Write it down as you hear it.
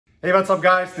Hey, what's up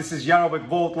guys? This is Jaro with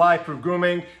Volt Life for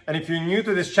Grooming, and if you're new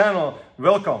to this channel,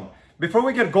 welcome. Before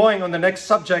we get going on the next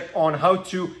subject on how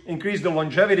to increase the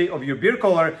longevity of your beard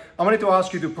color, I wanted to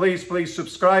ask you to please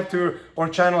subscribe to our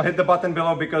channel, hit the button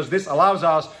below, because this allows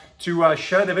us to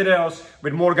share the videos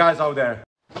with more guys out there.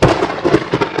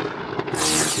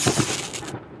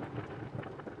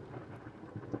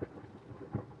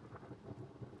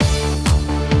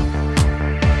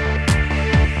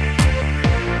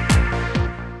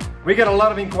 We get a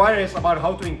lot of inquiries about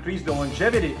how to increase the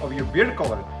longevity of your beard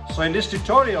color. So in this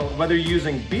tutorial, whether you're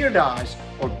using beard dyes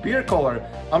or beard color,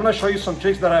 I'm going to show you some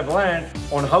tricks that I've learned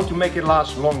on how to make it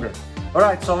last longer.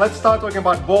 Alright, so let's start talking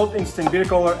about Volt Instant Beard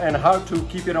Color and how to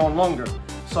keep it on longer.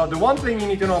 So the one thing you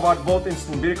need to know about Volt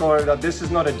Instant Beard Color is that this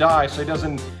is not a dye, so it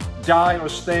doesn't dye or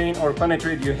stain or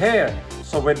penetrate your hair.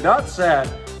 So with that said,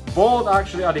 Volt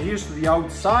actually adheres to the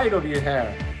outside of your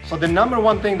hair. So the number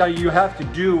one thing that you have to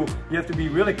do, you have to be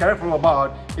really careful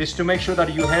about, is to make sure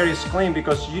that your hair is clean,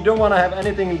 because you don't want to have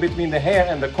anything in between the hair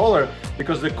and the color,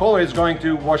 because the color is going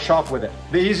to wash off with it.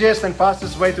 The easiest and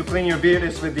fastest way to clean your beard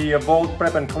is with the Volt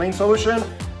Prep and Clean solution,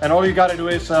 and all you gotta do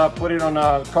is put it on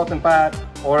a cotton pad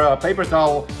or a paper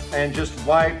towel and just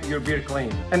wipe your beard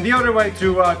clean. And the other way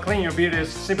to clean your beard is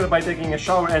simply by taking a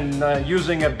shower and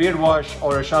using a beard wash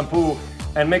or a shampoo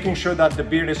and making sure that the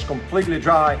beard is completely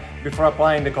dry before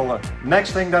applying the color.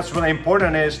 Next thing that's really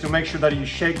important is to make sure that you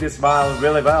shake this vial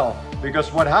really well,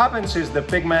 because what happens is the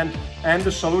pigment and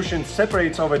the solution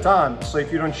separates over time. So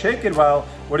if you don't shake it well,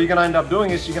 what you're gonna end up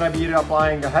doing is you're gonna be either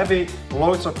applying heavy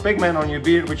loads of pigment on your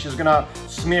beard, which is gonna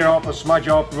smear up or smudge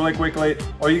up really quickly,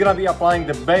 or you're gonna be applying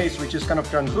the base, which is kind of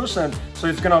translucent, so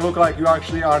it's gonna look like you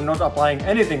actually are not applying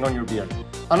anything on your beard.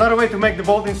 Another way to make the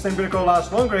Volt Instant Beard Color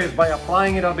last longer is by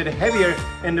applying it a bit heavier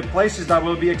in the places that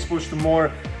will be exposed to more,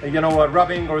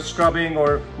 rubbing or scrubbing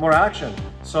or more action.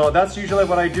 So that's usually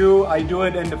what I do. I do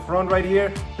it in the front right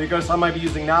here, because I might be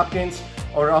using napkins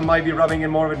or I might be rubbing it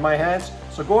more with my hands.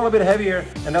 So go a little bit heavier,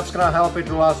 and that's gonna help it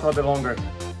to last a little bit longer.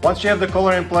 Once you have the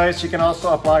color in place, you can also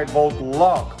apply Volt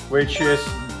Lock, which is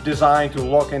designed to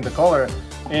lock in the color.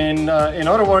 In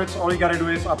other words, all you gotta do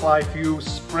is apply a few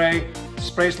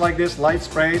sprays like this, light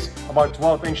sprays, about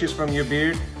 12 inches from your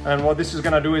beard. And what this is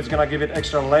gonna do is gonna give it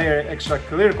extra layer, extra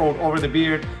clear coat over the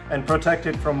beard and protect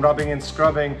it from rubbing and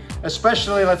scrubbing,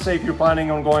 especially let's say if you're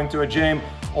planning on going to a gym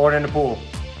or in the pool.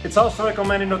 It's also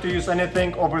recommended not to use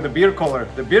anything over the beard color.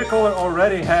 The beard color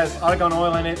already has argan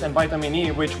oil in it and vitamin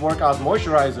E, which work as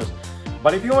moisturizers.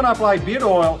 But if you want to apply beard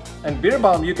oil and beard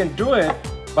balm, you can do it,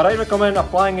 but I recommend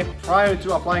applying it prior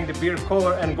to applying the beard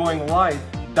color and going light.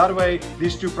 That way,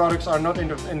 these two products are not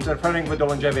interfering with the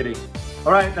longevity.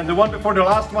 Alright, and the one before the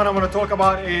last one I want to talk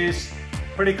about is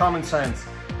pretty common sense.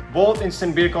 Volt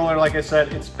Instant Beard Color, like I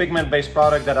said, it's pigment-based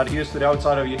product that adheres to the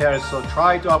outside of your hair, so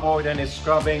try to avoid any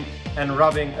scrubbing and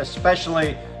rubbing,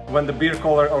 especially when the beard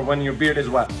color or when your beard is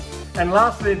wet. And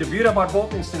lastly, the beauty about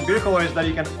Volt Instant Beard Color is that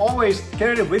you can always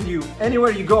carry it with you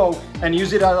anywhere you go and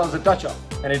use it as a touch-up.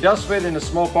 And it does fit in a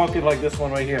small pocket like this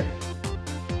one right here.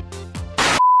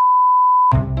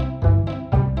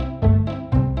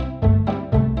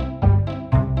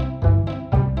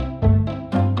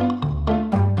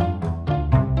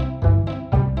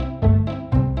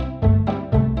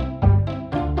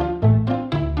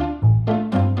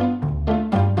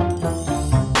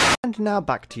 Now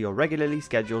back to your regularly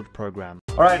scheduled program.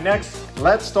 Alright, next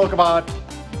let's talk about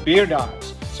beard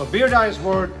dyes. So beard dyes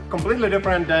were completely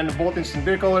different than Volt Instant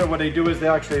Beard Color. What they do is they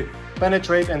actually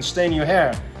penetrate and stain your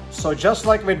hair. So just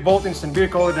like with Volt Instant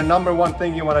Beard Color, the number one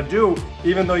thing you want to do,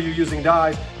 even though you're using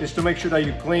dyes, is to make sure that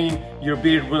you clean your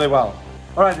beard really well.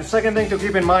 Alright, the second thing to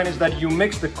keep in mind is that you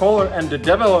mix the color and the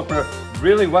developer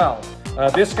really well.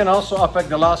 This can also affect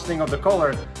the lasting of the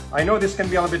color. I know this can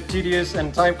be a little bit tedious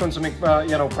and time-consuming,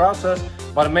 process,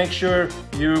 but make sure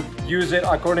you use it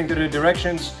according to the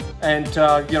directions and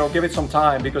give it some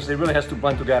time, because it really has to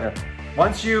blend together.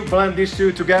 Once you blend these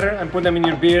two together and put them in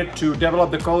your beard to develop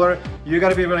the color, you got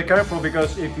to be really careful,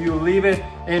 because if you leave it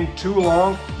in too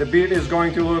long, the beard is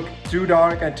going to look too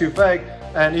dark and too fake,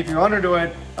 and if you underdo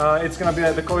it,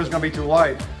 the color is gonna be too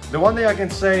light. The one thing I can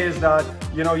say is that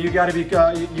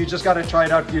you just gotta try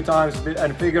it out a few times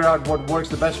and figure out what works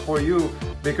the best for you,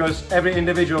 because every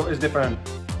individual is different.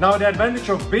 Now the advantage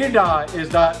of beard dye is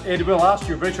that it will last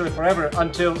you virtually forever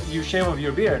until you shave off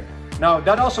your beard. Now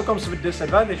that also comes with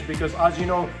disadvantage, because as you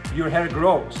know, your hair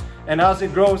grows, and as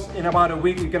it grows, in about a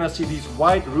week you're gonna see these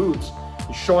white roots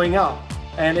showing up,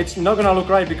 and it's not gonna look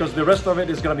right because the rest of it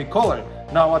is gonna be colored.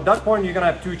 Now at that point you're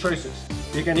gonna have two choices.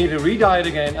 you can either re-dye it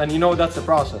again, and you know that's the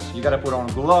process. You gotta put on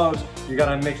gloves, you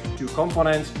gotta mix the two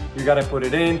components, you gotta put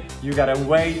it in, you gotta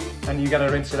wait, and you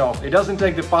gotta rinse it off. It doesn't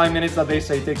take the 5 minutes that they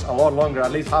say. It takes a lot longer,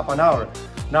 at least half an hour.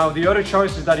 Now, the other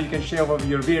choice is that you can shave off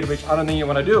your beard, which I don't think you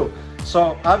wanna do.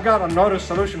 So I've got another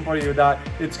solution for you that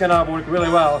it's gonna work really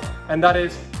well, and that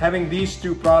is having these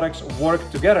two products work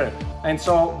together. And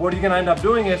so what you're gonna end up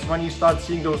doing is, when you start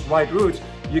seeing those white roots,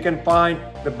 you can find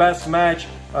the best match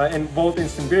in both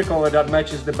instant beard color that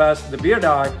matches the best the beard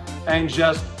dye, and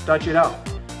just touch it up.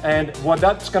 And what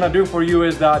that's gonna do for you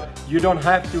is that you won't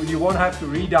have to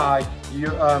re-dye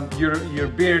your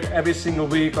beard every single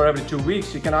week or every 2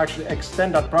 weeks. You can actually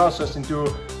extend that process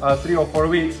into 3 or 4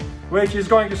 weeks, which is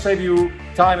going to save you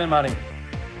time and money.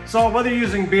 So whether you're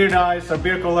using beard dyes or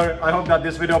beard color, I hope that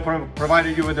this video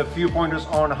provided you with a few pointers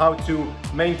on how to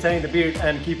maintain the beard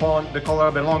and keep on the color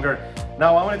a bit longer.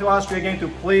 Now, I wanted to ask you again to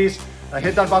please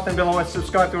hit that button below and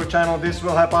subscribe to our channel. This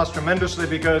will help us tremendously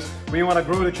because we want to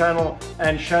grow the channel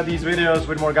and share these videos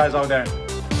with more guys out there.